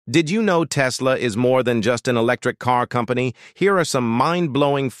Did you know Tesla is more than just an electric car company? Here are some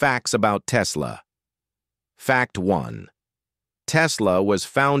mind-blowing facts about Tesla. Fact 1. Tesla was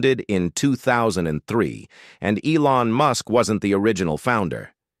founded in 2003, and Elon Musk wasn't the original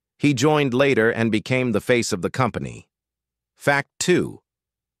founder. He joined later and became the face of the company. Fact 2.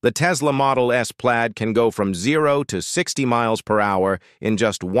 The Tesla Model S Plaid can go from 0 to 60 miles per hour in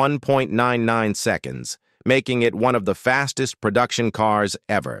just 1.99 seconds, making it one of the fastest production cars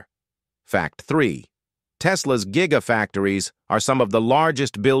ever. Fact 3. Tesla's Gigafactories are some of the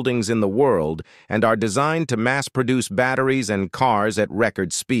largest buildings in the world and are designed to mass-produce batteries and cars at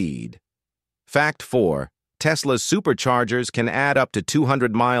record speed. Fact 4. Tesla's Superchargers can add up to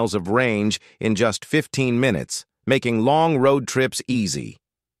 200 miles of range in just 15 minutes, making long road trips easy.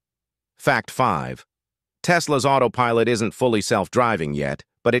 Fact 5. Tesla's Autopilot isn't fully self-driving yet,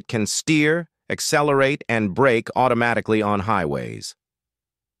 but it can steer, accelerate, and brake automatically on highways.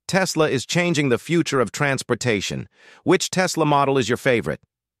 Tesla is changing the future of transportation. Which Tesla model is your favorite?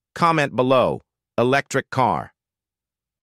 Comment below. Electric car.